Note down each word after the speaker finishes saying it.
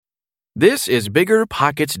This is Bigger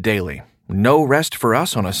Pockets Daily. No rest for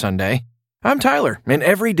us on a Sunday. I'm Tyler, and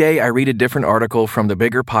every day I read a different article from the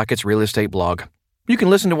Bigger Pockets real estate blog. You can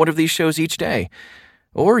listen to one of these shows each day,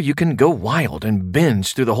 or you can go wild and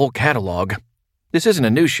binge through the whole catalog. This isn't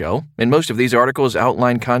a new show, and most of these articles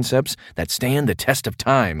outline concepts that stand the test of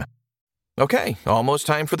time. Okay, almost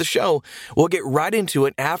time for the show. We'll get right into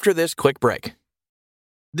it after this quick break.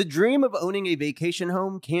 The dream of owning a vacation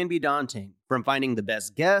home can be daunting. From finding the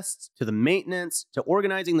best guests, to the maintenance, to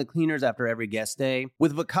organizing the cleaners after every guest day,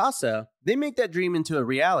 with Vacasa, they make that dream into a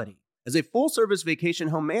reality. As a full-service vacation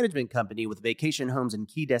home management company with vacation homes in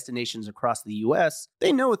key destinations across the U.S.,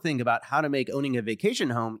 they know a thing about how to make owning a vacation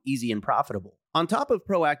home easy and profitable. On top of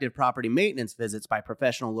proactive property maintenance visits by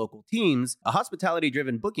professional local teams, a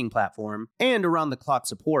hospitality-driven booking platform, and around-the-clock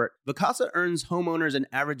support, Vacasa earns homeowners an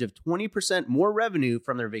average of 20% more revenue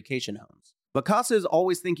from their vacation homes. Vacasa is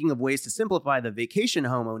always thinking of ways to simplify the vacation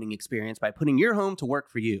home owning experience by putting your home to work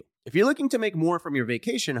for you. If you're looking to make more from your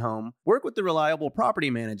vacation home, work with the reliable property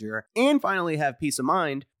manager, and finally have peace of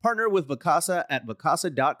mind, partner with Vacasa at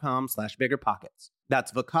vacasa.com/biggerpockets.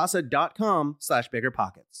 That's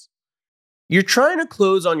vacasa.com/biggerpockets. You're trying to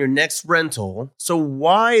close on your next rental, so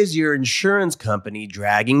why is your insurance company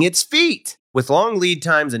dragging its feet? With long lead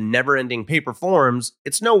times and never-ending paper forms,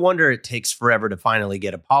 it's no wonder it takes forever to finally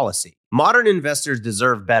get a policy. Modern investors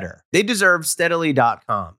deserve better. They deserve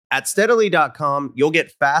Steadily.com. At Steadily.com, you'll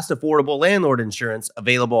get fast, affordable landlord insurance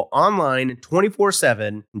available online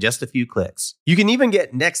 24/7 in just a few clicks. You can even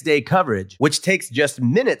get next-day coverage, which takes just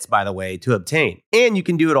minutes, by the way, to obtain. And you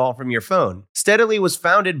can do it all from your phone. Steadily was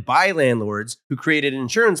founded by landlords who created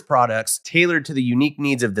insurance products tailored to the unique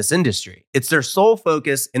needs of this industry. It's their sole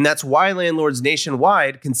focus, and that's why landlords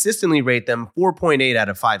nationwide consistently rate them 4.8 out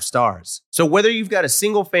of 5 stars. So whether you've got a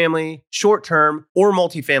single-family, short-term, or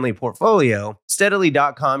multifamily portfolio,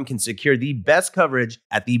 Steadily.com can secure the best coverage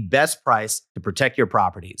at the best price to protect your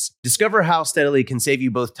properties. Discover how Steadily can save you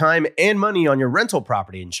both time and money on your rental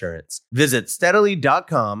property insurance. Visit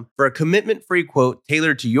Steadily.com for a commitment-free quote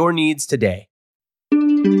tailored to your needs today.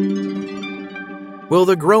 Will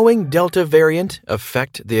the growing Delta variant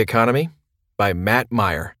affect the economy? By Matt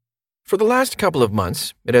Meyer. For the last couple of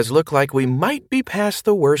months, it has looked like we might be past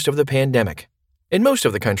the worst of the pandemic. In most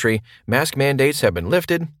of the country, mask mandates have been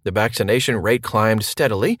lifted, the vaccination rate climbed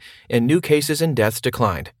steadily, and new cases and deaths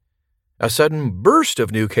declined. A sudden burst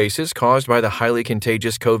of new cases caused by the highly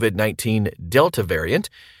contagious COVID-19 Delta variant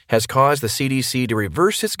has caused the CDC to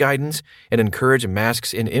reverse its guidance and encourage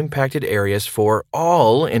masks in impacted areas for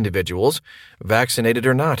all individuals, vaccinated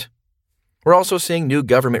or not. We're also seeing new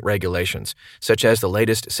government regulations, such as the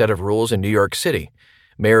latest set of rules in New York City.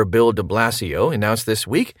 Mayor Bill de Blasio announced this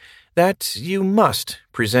week that you must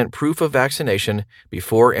present proof of vaccination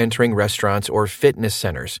before entering restaurants or fitness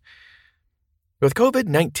centers. With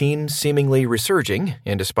COVID-19 seemingly resurging,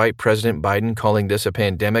 and despite President Biden calling this a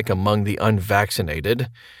pandemic among the unvaccinated,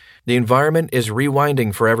 the environment is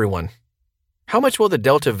rewinding for everyone. How much will the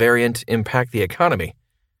Delta variant impact the economy?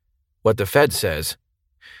 What the Fed says.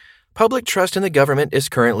 Public trust in the government is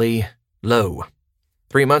currently low.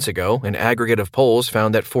 3 months ago, an aggregate of polls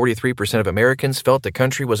found that 43% of Americans felt the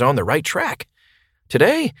country was on the right track.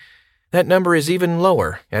 Today, that number is even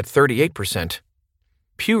lower, at 38%.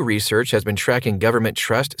 Pew Research has been tracking government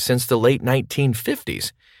trust since the late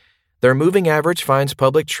 1950s. Their moving average finds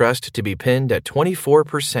public trust to be pinned at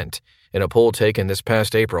 24% in a poll taken this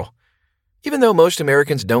past April. Even though most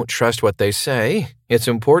Americans don't trust what they say, it's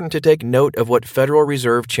important to take note of what Federal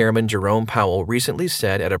Reserve Chairman Jerome Powell recently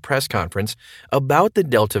said at a press conference about the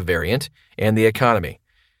Delta variant and the economy.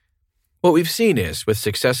 What we've seen is, with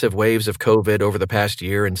successive waves of COVID over the past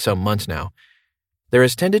year and some months now, there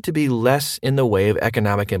has tended to be less in the way of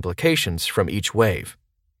economic implications from each wave.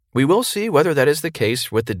 We will see whether that is the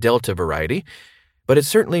case with the Delta variety, but it's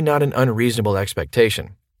certainly not an unreasonable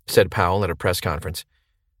expectation, said Powell at a press conference.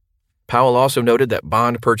 Powell also noted that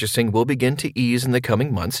bond purchasing will begin to ease in the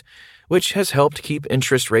coming months, which has helped keep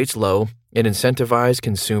interest rates low and incentivize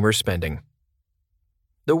consumer spending.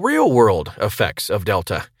 The real-world effects of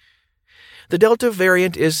Delta. The Delta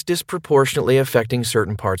variant is disproportionately affecting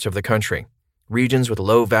certain parts of the country. Regions with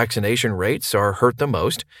low vaccination rates are hurt the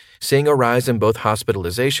most, seeing a rise in both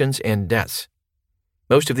hospitalizations and deaths.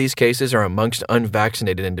 Most of these cases are amongst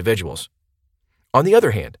unvaccinated individuals. On the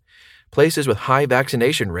other hand, places with high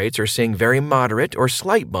vaccination rates are seeing very moderate or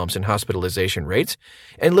slight bumps in hospitalization rates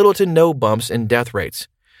and little to no bumps in death rates,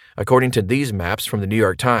 according to these maps from the New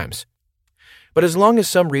York Times. But as long as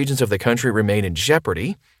some regions of the country remain in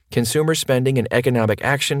jeopardy, consumer spending and economic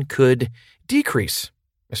action could decrease,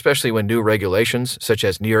 especially when new regulations, such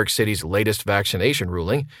as New York City's latest vaccination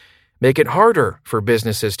ruling, make it harder for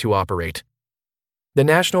businesses to operate. The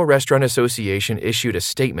National Restaurant Association issued a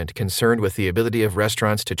statement concerned with the ability of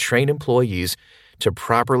restaurants to train employees to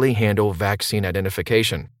properly handle vaccine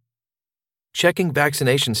identification. Checking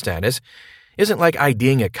vaccination status isn't like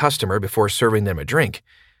IDing a customer before serving them a drink.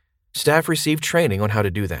 Staff received training on how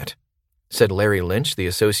to do that, said Larry Lynch, the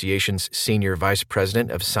association's senior vice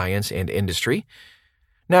president of science and industry.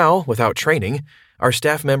 Now, without training, our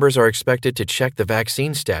staff members are expected to check the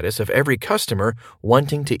vaccine status of every customer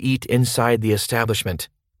wanting to eat inside the establishment.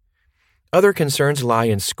 Other concerns lie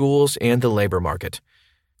in schools and the labor market.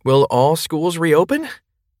 Will all schools reopen?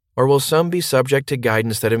 Or will some be subject to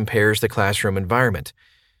guidance that impairs the classroom environment?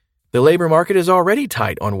 The labor market is already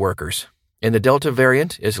tight on workers, and the Delta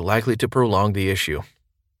variant is likely to prolong the issue.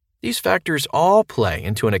 These factors all play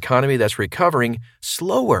into an economy that's recovering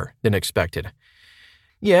slower than expected.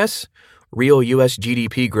 Yes, real U.S.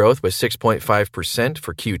 GDP growth was 6.5%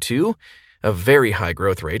 for Q2, a very high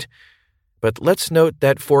growth rate, but let's note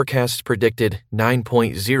that forecasts predicted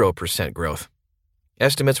 9.0% growth.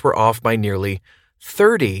 Estimates were off by nearly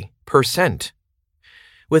 30%.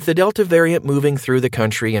 With the Delta variant moving through the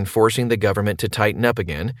country and forcing the government to tighten up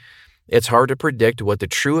again, it's hard to predict what the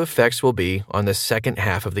true effects will be on the second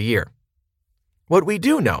half of the year. What we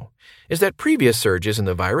do know is that previous surges in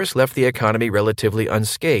the virus left the economy relatively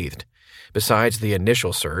unscathed, besides the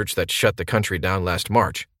initial surge that shut the country down last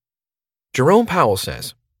March. Jerome Powell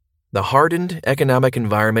says, the hardened economic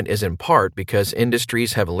environment is in part because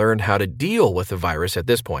industries have learned how to deal with the virus at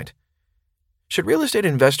this point. Should real estate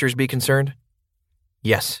investors be concerned?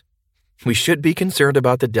 Yes. We should be concerned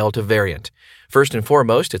about the Delta variant. First and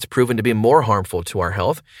foremost, it's proven to be more harmful to our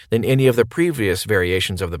health than any of the previous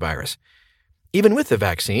variations of the virus. Even with the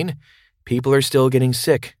vaccine, people are still getting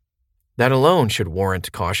sick. That alone should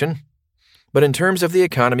warrant caution. But in terms of the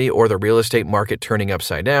economy or the real estate market turning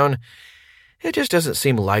upside down, it just doesn't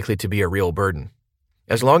seem likely to be a real burden.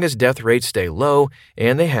 As long as death rates stay low,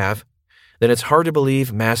 and they have, then it's hard to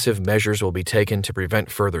believe massive measures will be taken to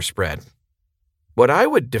prevent further spread. What I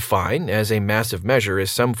would define as a massive measure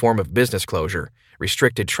is some form of business closure,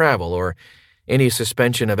 restricted travel, or any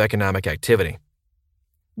suspension of economic activity.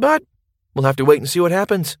 But we'll have to wait and see what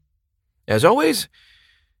happens. As always,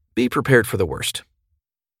 be prepared for the worst.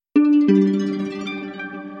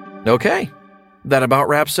 Okay, that about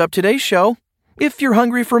wraps up today's show. If you're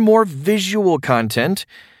hungry for more visual content,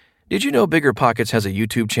 did you know BiggerPockets has a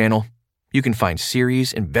YouTube channel? You can find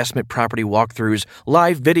series, investment property walkthroughs,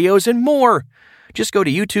 live videos, and more. Just go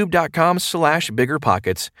to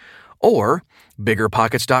youtube.com/BiggerPockets or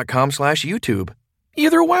BiggerPockets.com/YouTube.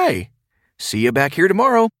 Either way. See you back here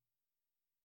tomorrow.